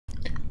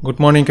Good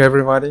morning,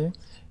 everybody.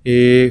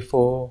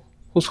 For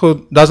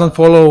who doesn't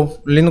follow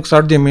Linux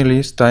RDMA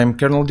list, I'm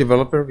kernel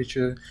developer, which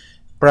is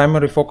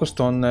primarily focused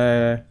on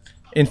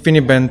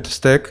InfiniBand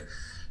stack.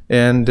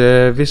 And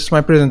this is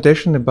my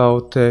presentation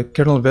about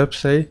Kernel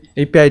Verbs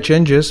API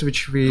changes,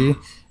 which we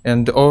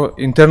and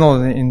internal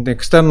and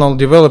external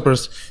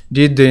developers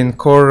did in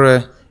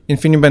core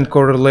InfiniBand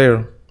core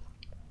layer.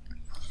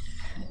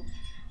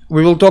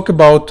 We will talk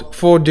about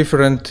 4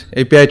 different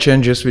API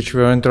changes which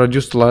were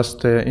introduced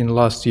last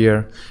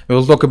year. We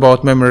will talk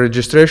about memory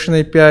registration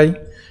API,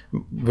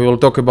 we will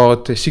talk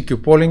about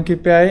CQ polling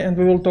API, and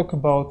we will talk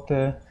about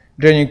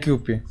draining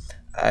QP.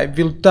 I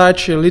will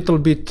touch a little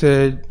bit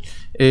a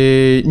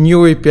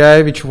new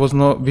API which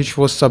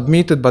was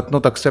submitted but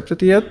not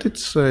accepted yet.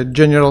 It's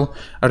general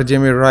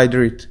RDMA write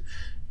read.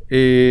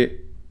 The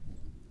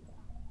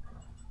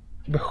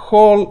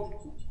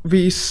whole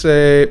this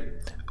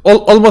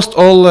almost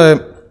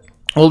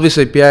all these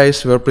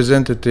APIs were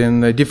presented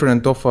in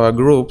different OFA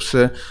groups.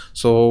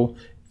 So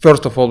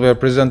first of all, we are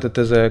presented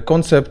as a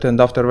concept, and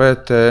after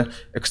that,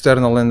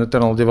 external and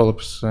internal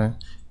developers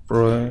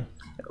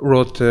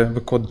wrote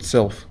the code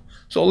itself.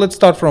 So let's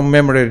start from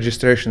memory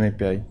registration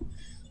API.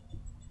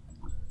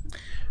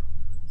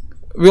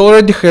 We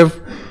already have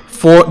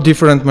 4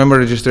 different memory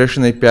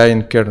registration API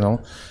in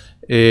kernel.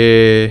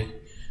 We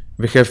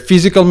have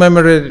physical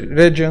memory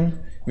region,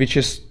 which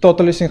is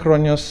totally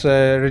synchronous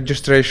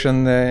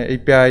registration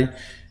API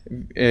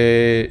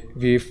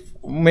with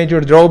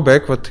major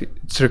drawback, but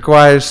it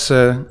requires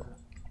for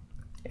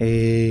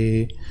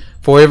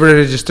every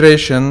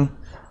registration,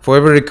 for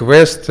every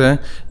request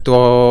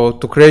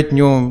to create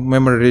new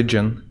memory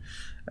region.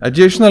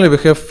 Additionally, we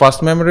have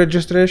fast memory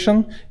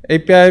registration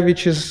API,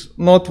 which is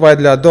not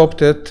widely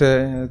adopted,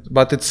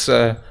 but it's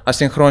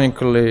asynchronic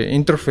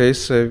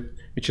interface,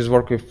 which is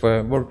work with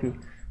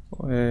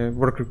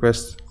work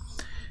requests.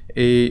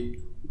 We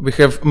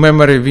have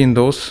memory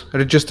windows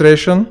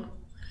registration.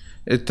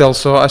 It's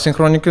also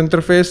asynchronous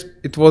interface.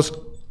 It was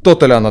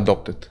totally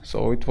unadopted,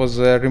 so it was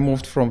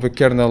removed from the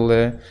kernel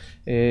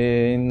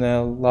in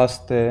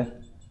last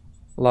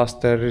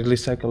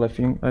release cycle.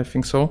 I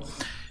think so.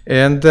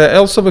 And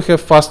also we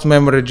have fast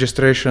memory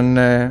registration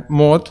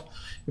mode,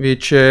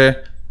 which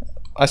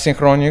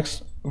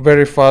asynchronous,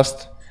 very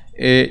fast,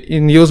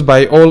 in use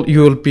by all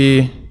ULP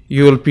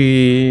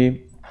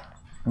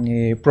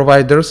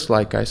providers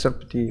like ICER.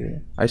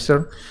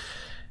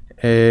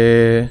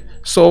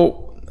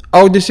 So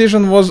our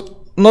decision was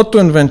not to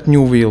invent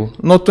new wheel,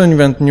 not to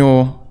invent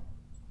new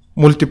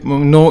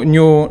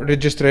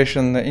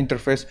registration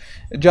interface,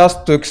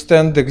 just to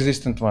extend the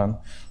existing one.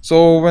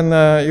 So when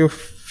you're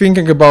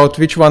thinking about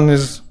which one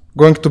is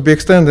going to be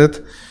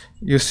extended,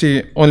 you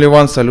see only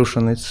one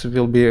solution. It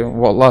will be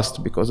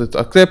last because it's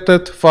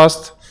accepted,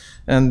 fast,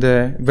 and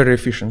very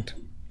efficient.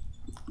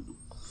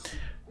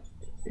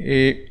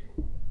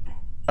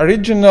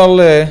 Original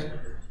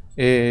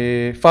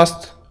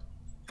fast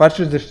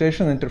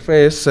registration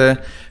interface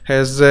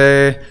has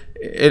a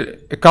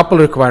couple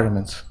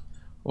requirements.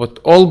 What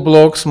all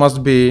blocks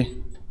must be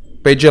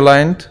page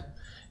aligned.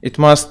 It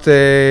must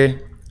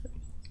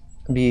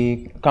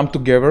come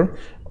together.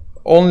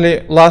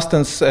 Only last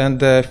and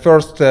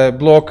first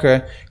block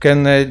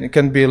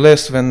can be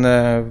less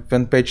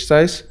than page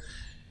size.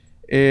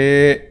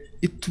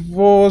 It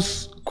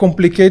was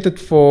complicated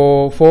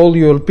for all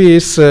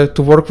ULPs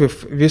to work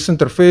with this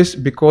interface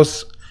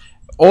because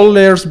all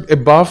layers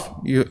above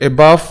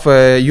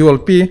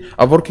ULP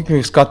are working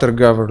with scatter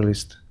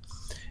list,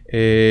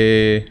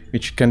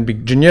 which can be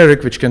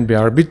generic, which can be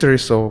arbitrary.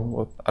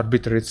 So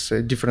arbitrary, it's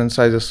different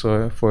sizes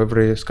for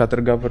every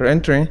scatter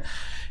entry.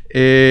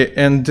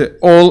 And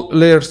all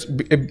layers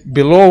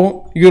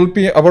below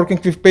ULP are working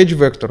with page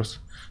vectors.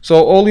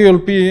 So all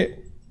ULP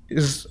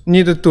is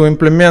needed to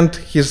implement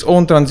his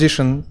own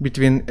transition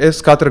between a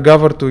scatter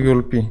to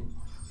ULP.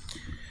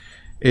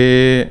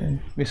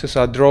 This is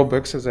our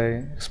drawbacks, as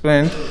I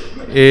explained,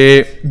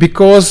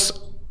 because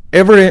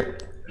every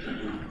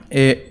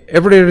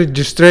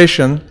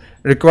registration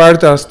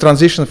required us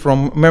transition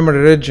from memory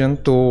region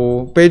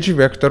to page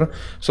vector.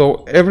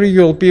 So every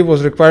ULP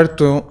was required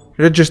to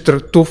register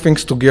 2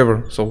 things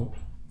together, so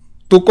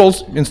 2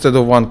 calls instead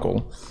of 1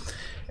 call,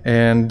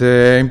 and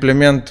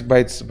implement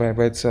by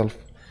itself.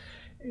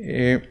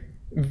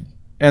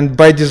 And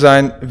by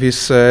design,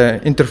 this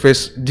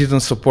interface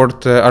didn't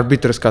support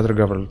arbitrary scatter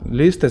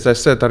list. As I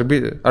said,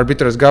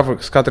 arbitrary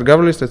scatter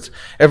list. It's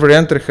every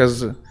entry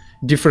has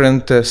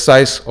different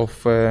size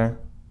of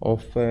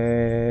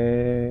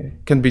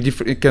can be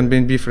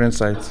in different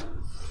sites.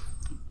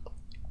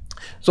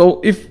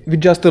 So if we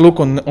just look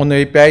on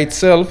the API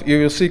itself, you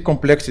will see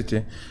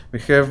complexity. We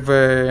have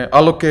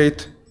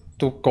allocate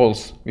 2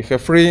 calls. We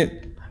have 2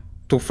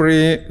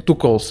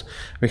 calls.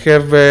 We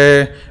have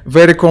a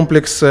very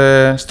complex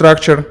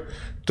structure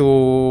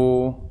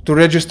to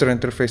register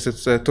interface.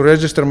 It's to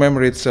register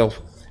memory itself,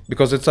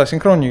 because it's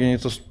asynchronous. You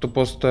need to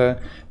post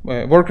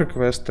work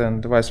request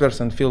and vice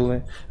versa and fill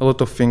a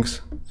lot of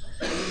things.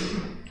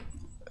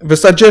 The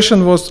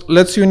suggestion was,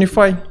 let's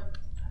unify.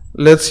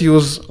 Let's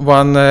use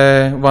one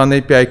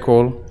API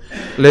call.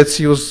 let's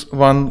use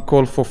one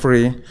call for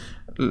free.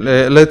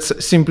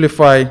 Let's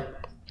simplify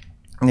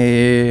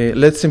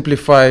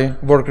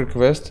work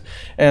request,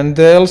 and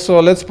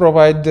also let's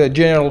provide the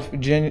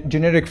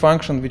generic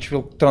function which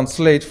will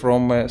translate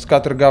from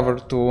scatter gather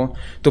to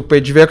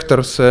page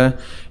vectors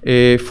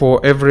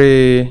for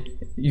every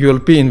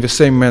ULP in the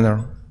same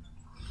manner.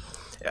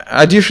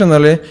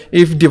 Additionally,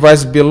 if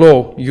device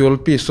below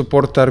ULP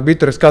support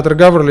arbitrary scatter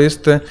gather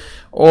list,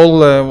 all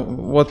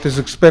what is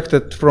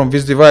expected from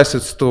this device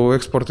is to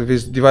export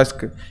his device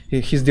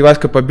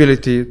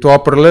capability to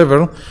upper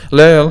level,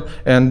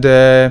 and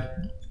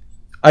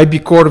IB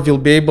core will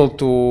be able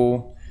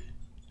to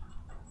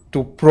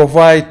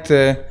provide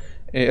a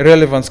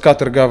relevant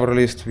scatter gather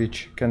list,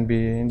 which can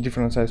be in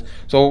different sizes.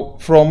 So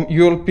from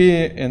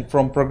ULP and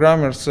from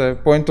programmers'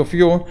 point of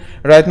view,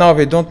 right now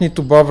we don't need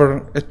to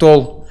bother at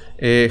all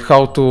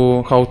how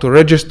to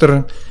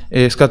register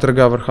a scatter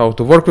gather, how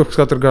to work with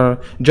scatter gather.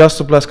 Just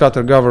supply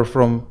scatter gather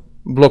from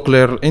block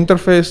layer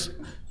interface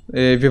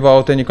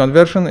without any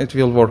conversion. It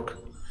will work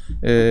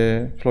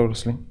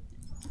flawlessly.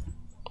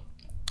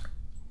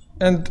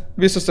 And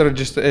this is a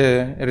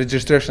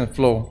registration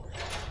flow.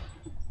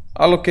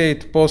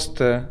 Allocate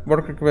post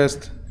work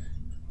request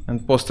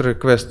and post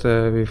request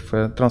with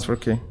transfer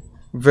key.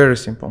 Very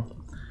simple.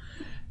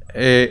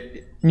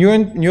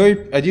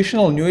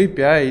 Additional new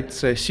API,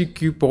 it's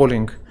CQ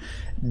polling.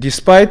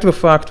 Despite the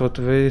fact that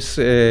this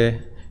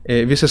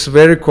is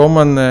very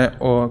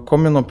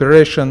common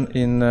operation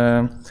in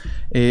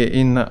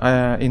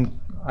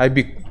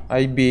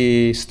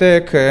IB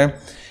stack,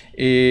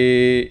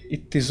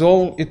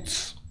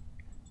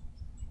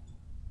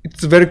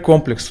 it's a very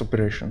complex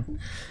operation.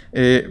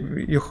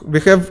 We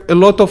have a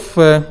lot of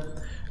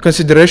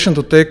consideration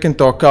to take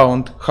into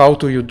account how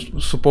you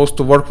supposed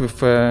to work with,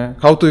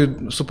 how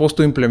you supposed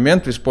to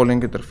implement this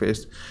polling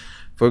interface.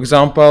 For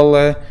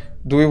example,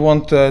 do we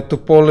want to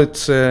poll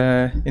it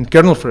in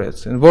kernel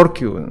threads, in work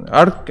queue,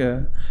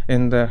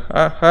 in the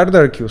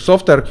hardware queue,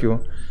 software queue?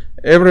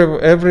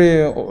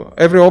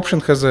 Every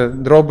option has a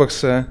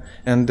drawbacks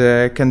and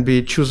can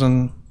be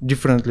chosen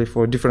differently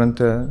for different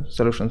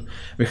solutions.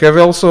 We have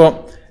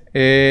also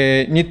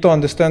need to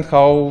understand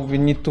how we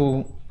need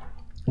to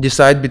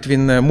decide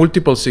between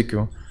multiple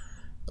CQ,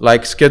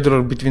 like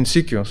scheduler between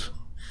CQs.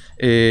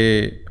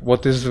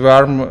 What is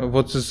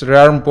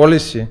rearm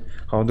policy?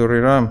 How do we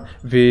rearm?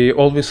 We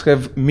always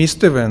have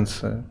missed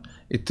events.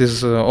 It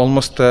is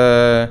almost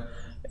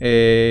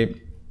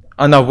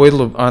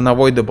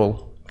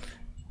unavoidable.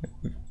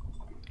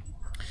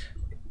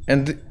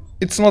 And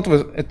it's not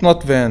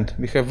the end.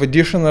 We have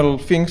additional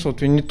things that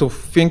we need to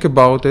think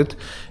about it,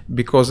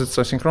 because it's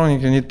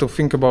asynchronous. You need to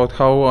think about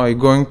how are you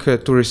going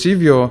to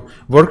receive your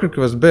work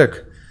request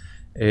back.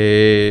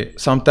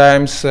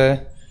 Sometimes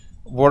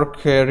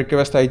work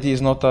request ID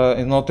is not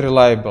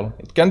reliable.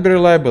 It can be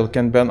reliable,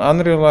 can be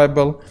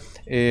unreliable.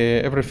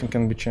 Everything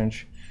can be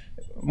changed.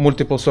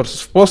 Multiple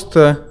sources post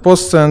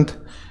send.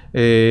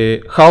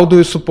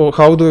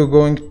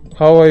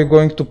 How are you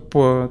going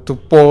to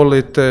poll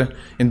it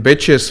in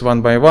batches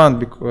one by one?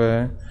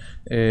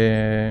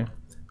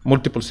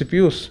 Multiple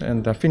CPUs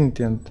and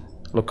affinity and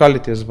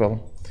locality as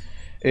well.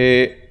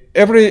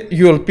 Every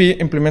ULP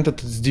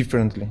implemented it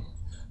differently.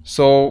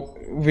 So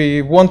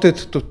we wanted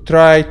to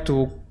try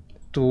to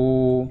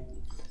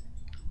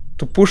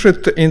push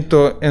it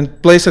into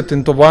and place it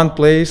into one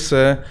place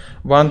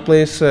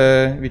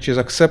which is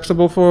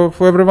acceptable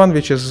for everyone,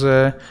 which is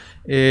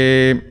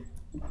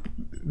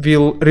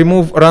will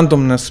remove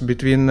randomness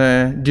between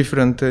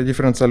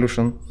different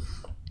solutions.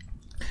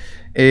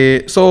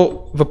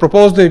 So the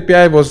proposed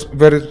API was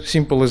very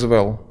simple as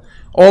well.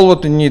 All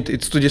what we need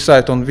is to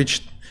decide on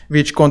which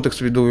context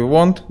do we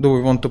want. Do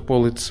we want to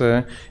pull it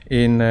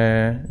in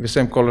the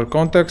same color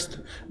context?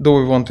 Do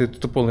we want it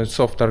to pull it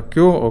software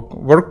queue or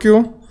work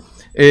queue?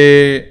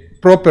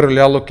 Properly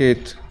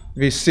allocate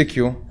this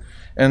CQ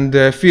and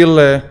fill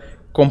a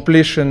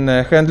completion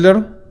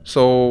handler.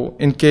 So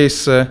in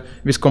case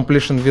this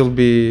completion will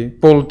be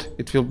pulled,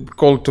 it will be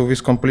called to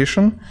this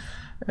completion,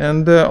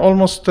 and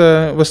almost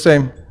the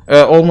same.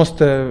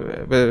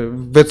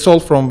 That's all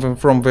from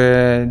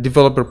the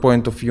developer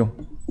point of view.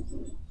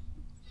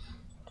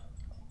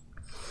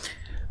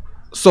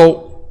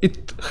 So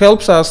it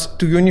helps us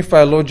to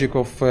unify logic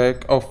of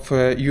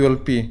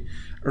ULP.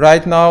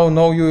 Right now,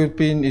 no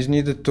ULP is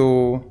needed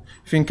to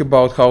think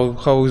about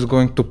how is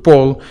going to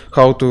poll,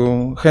 how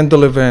to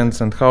handle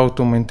events, and how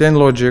to maintain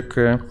logic.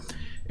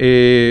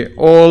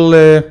 All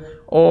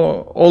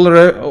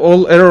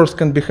errors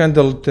can be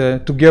handled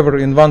together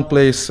in one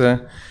place.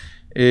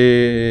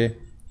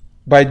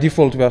 By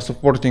default, we are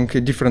supporting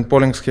a different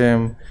polling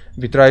scheme.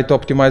 We try to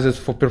optimize it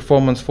for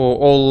performance for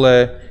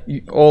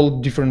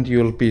all different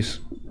ULPs.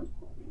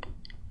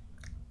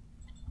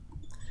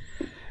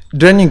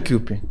 Draining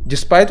QP.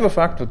 Despite the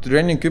fact that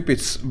draining QP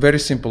is very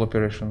simple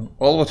operation,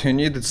 all what you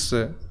need is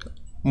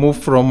move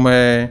from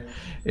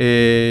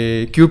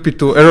QP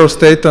to error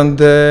state and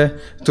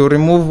to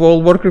remove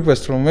all work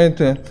requests from it.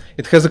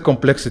 It has a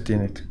complexity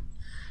in it.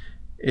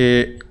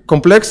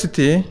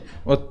 Complexity,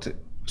 what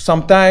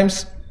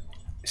sometimes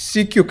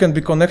CQ can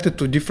be connected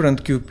to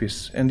different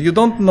QPs, and you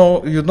don't know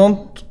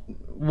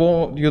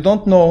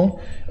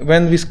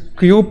when this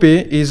QP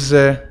is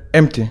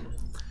empty.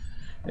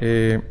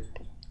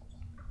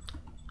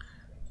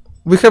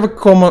 We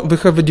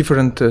have a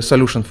different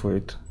solution for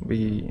it.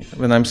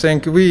 When I'm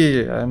saying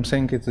we, I'm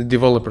saying it's the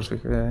developers.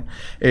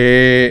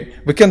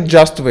 We can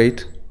just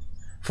wait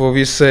for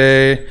this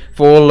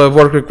for all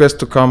work requests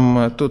to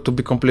come to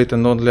be complete,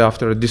 and only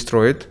after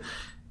destroy it.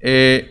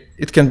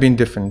 It can be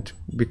indefinite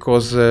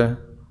because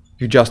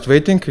you're just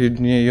waiting.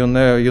 You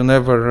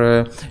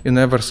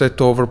never say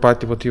to over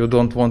party what you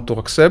don't want to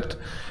accept.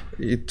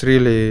 It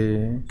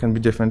really can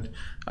be different.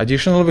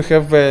 Additionally, we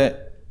have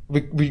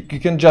we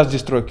can just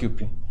destroy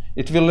QP.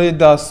 It will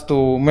lead us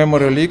to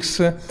memory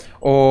leaks,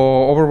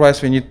 or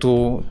otherwise we need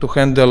to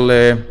handle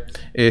a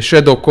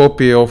shadow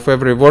copy of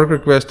every work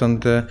request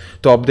and to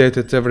update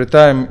it every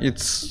time.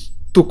 It's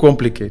too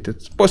complicated.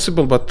 It's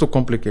possible, but too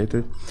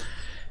complicated.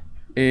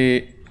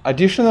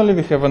 Additionally,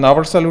 we have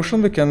another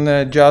solution. We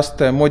can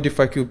just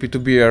modify QP to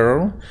be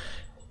error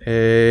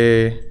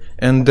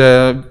and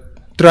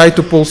try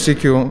to pull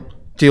CQ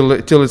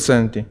till it's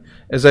empty.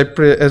 As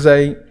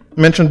I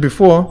mentioned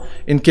before,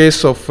 in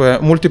case of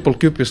multiple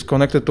QPs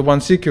connected to one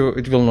CQ,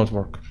 it will not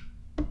work.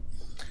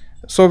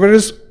 So there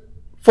is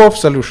fourth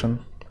solution.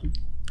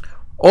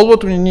 All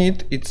what we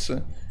need is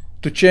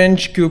to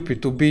change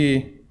QP to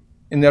be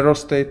in error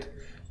state.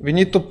 We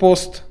need to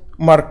post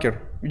marker,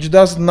 which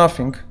does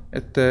nothing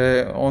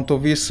onto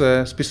this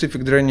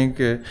specific drained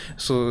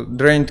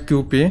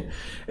QP,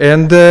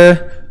 and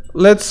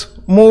let's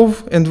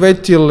move and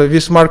wait till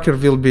this marker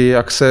will be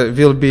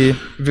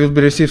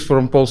received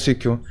from poll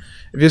CQ.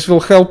 This will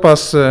help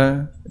us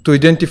to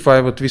identify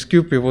what this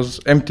QP was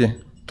empty,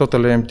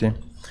 totally empty,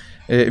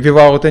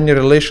 without any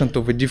relation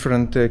to the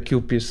different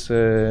QPs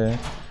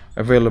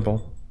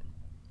available.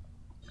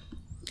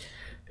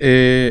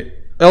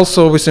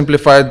 Also, we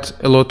simplified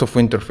a lot of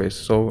interface.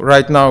 So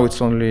right now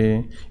it's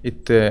only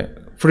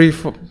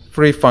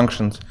three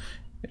functions.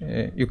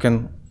 You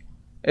can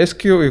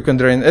SQ, you can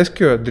drain SQ,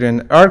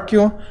 drain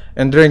RQ,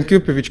 and drain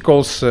QP, which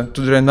calls to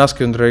drain SQ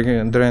and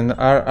drain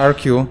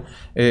RQ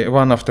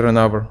one after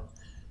another.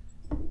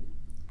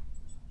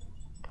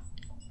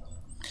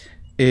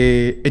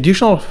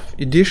 Additional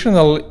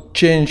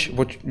change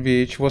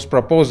which was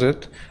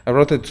proposed, I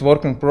wrote it's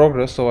work in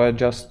progress, so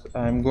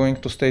I'm going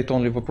to state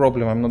only the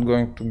problem. I'm not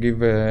going to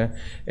give a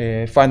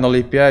final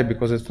API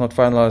because it's not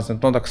finalized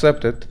and not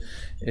accepted.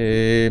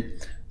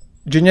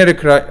 Generic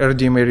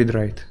RDMA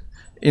read-write.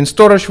 In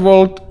storage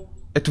world,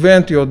 at the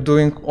end you're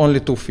doing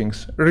only two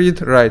things: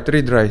 read-write,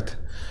 read-write.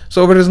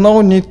 So there is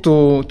no need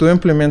to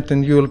implement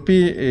an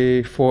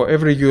ULP for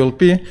every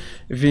ULP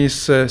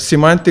with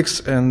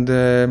semantics and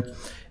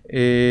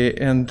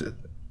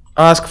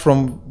ask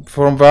from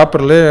the upper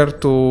layer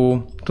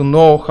to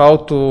know how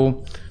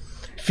to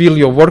fill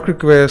your work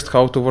request,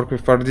 how to work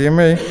with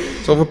RDMA.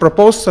 So the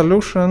proposed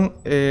solution,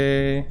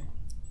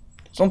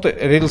 it's not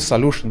a real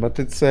solution, but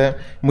it's a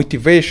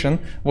motivation,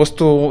 was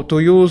to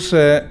use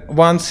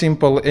one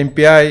simple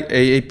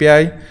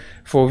API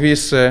for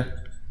this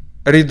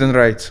read and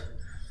write.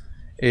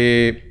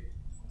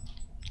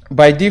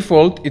 By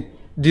default, it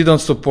didn't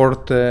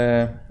support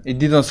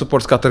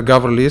scatter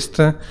gather list,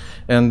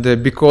 and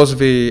because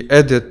we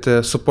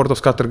added support of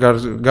scatter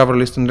gather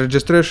list in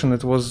registration,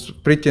 it was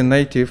pretty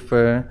native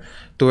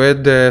to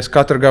add the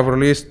scatter gather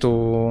list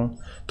to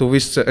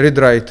this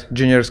read-write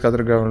generic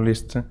scatter gather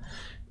list.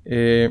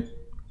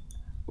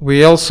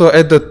 We also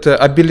added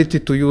ability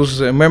to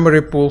use a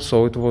memory pool,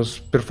 so it was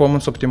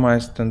performance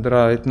optimized, and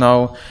right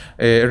now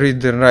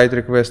read and write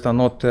requests are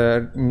not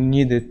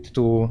needed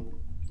to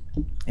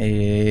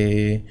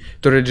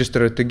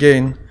register it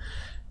again.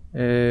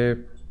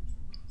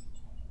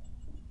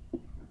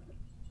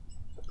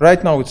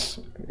 Right now it's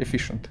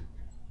efficient.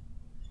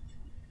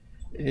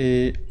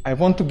 I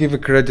want to give a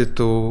credit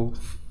to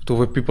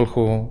the people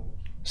who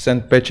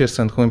sent patches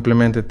and who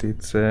implemented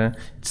it. It's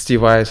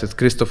Steve Weiss, it's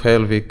Christoph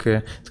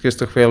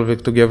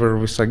Helwig, together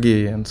with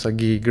Sagi and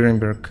Sagi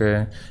Greenberg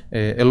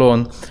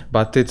alone.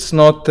 But it's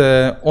not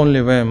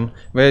only them.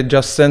 They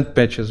just sent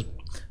patches.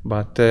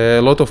 But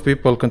a lot of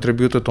people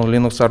contributed on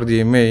Linux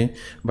RDMA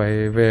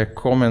by their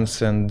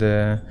comments and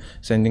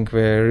sending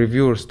their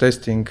reviews,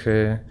 testing,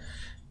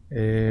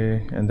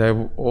 and I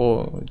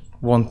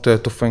want to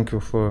thank you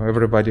for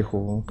everybody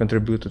who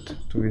contributed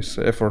to this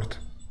effort.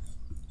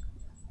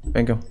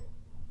 Thank you.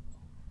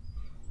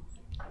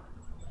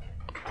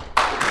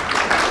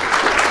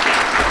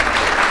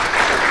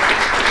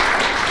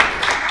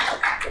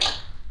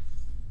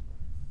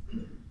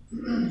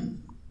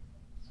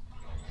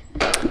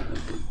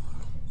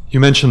 You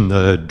mentioned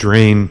the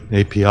drain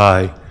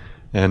API,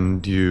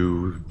 and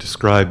you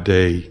described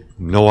a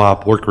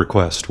no-op work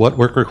request. What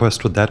work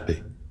request would that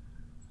be?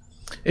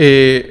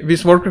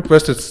 This work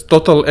request is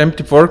total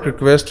empty work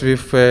request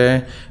with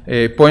a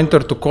pointer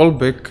to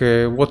callback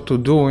what to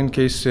do in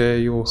case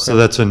you. So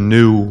that's a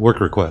new work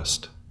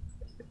request.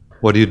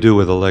 What do you do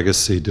with a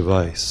legacy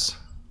device?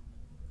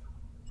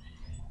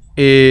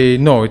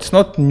 No, it's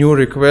not new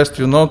request.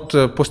 You're not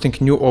posting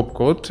new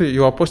opcode.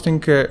 You are posting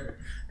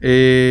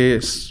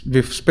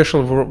with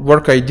special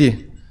work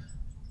ID.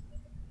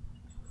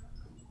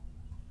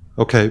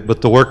 Okay,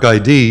 but the work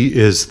ID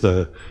is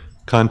the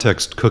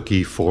context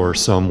cookie for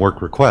some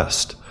work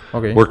request.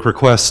 Okay. Work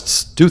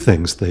requests do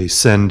things. They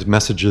send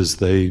messages,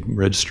 they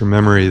register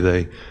memory,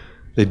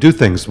 they do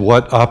things.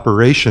 What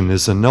operation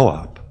is a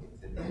no-op?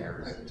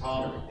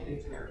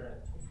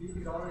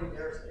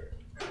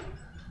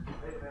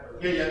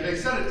 Yeah, they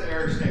send it to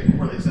error state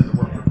before they send the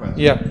work request.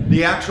 Yeah.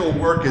 The actual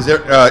work is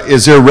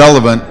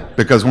irrelevant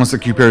because once the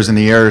queue pair is in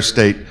the error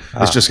state,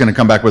 it's just going to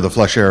come back with a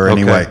flush error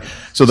anyway.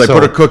 So they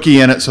put a cookie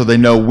in it so they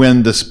know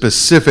when the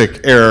specific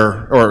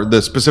error or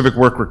the specific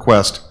work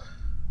request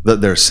that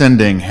they're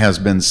sending has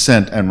been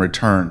sent and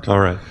returned.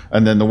 All right.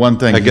 And then the one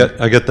thing I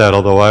get that,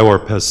 although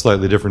IWARP has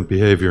slightly different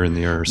behavior in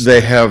the errors.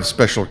 they have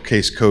special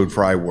case code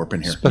for IWARP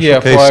in here. Yeah,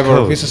 case for IWARP.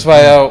 code. This is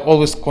why I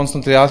always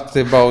constantly asked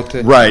about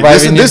Right. why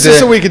This we is need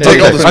so we can take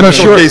all the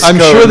special case I'm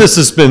code. sure this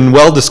has been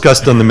well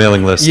discussed on the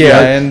mailing list. Yeah,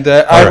 right? and All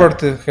right.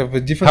 IWARP have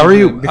a different How are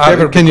you-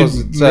 behavior can you because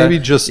it's, maybe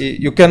just-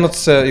 you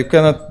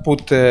cannot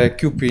put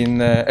QP in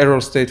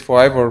error state for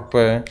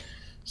IWARP.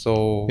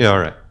 So Yeah, all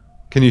right.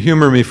 Can you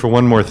humor me for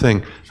one more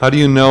thing? How do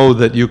you know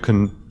that you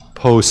can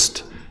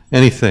post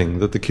anything,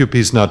 that the QP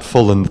is not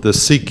full and the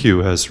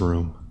CQ has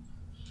room?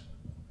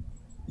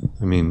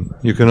 I mean,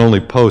 you can only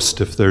post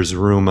if there's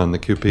room on the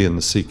QP and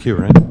the CQ,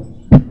 right?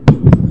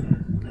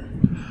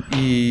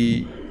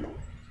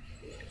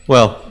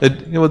 Well,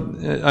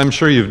 I'm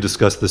sure you've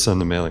discussed this on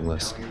the mailing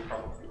list.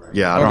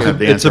 Yeah, I don't have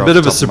the answer. It's a off bit the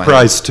of a top my head.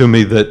 surprise to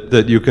me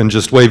that you can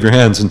just wave your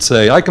hands and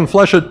say, I can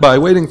flush it by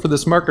waiting for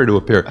this marker to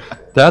appear.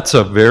 That's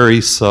a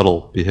very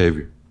subtle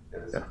behavior.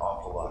 There's an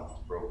awful lot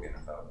that's broken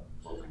about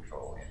flow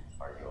control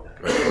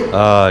in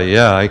RDMA.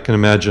 Yeah, I can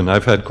imagine.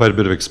 I've had quite a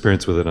bit of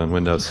experience with it on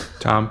Windows.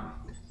 Tom,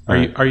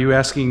 are you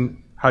asking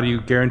how do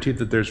you guarantee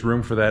that there's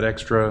room for that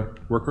extra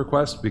work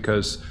request?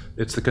 Because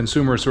it's the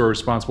consumers who are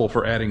responsible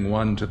for adding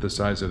one to the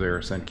size of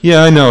their send queue.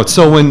 Yeah, I know.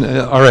 So when,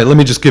 all right, let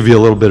me just give you a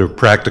little bit of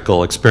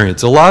practical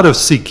experience. A lot of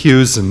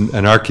CQs and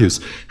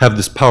RQs have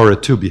this power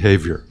of two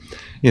behavior.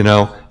 You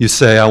know, you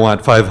say, I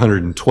want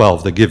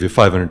 512, they give you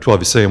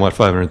 512. You say, I want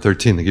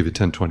 513, they give you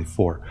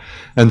 1024.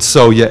 And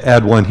so you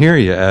add one here,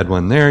 you add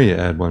one there, you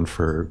add one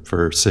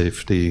for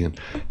safety, and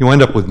you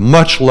end up with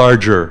much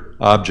larger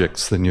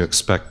objects than you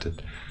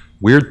expected.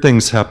 Weird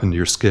things happen to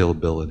your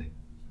scalability.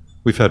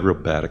 We've had real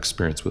bad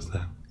experience with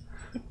that.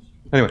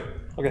 Anyway,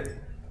 okay.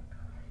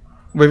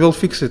 we will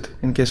fix it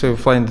in case we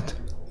find it.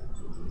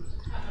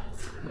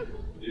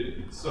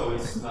 So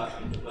it's not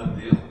a done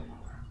deal?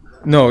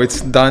 No, it's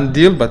done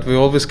deal, but we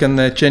always can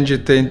change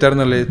it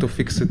internally to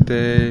fix it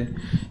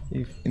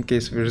if, in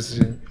case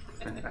there's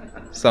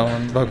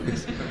someone bug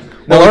fix.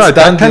 Well, all right,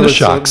 that kind of deal,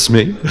 so- shocks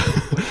me.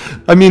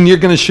 I mean, you're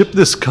going to ship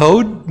this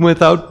code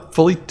without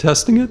fully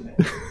testing it?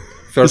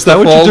 First Is that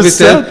of what all, you just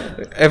we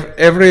said?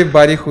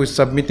 everybody who is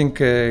submitting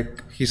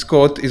his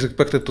code is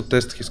expected to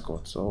test his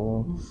code.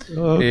 So,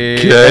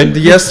 Okay. and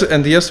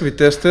yes, we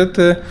tested.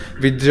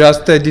 We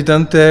just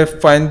didn't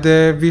find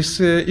this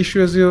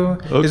issue as you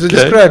is Okay.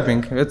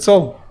 describing. That's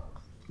all.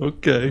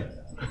 Okay.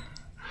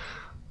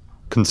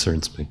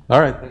 Concerns me. All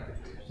right.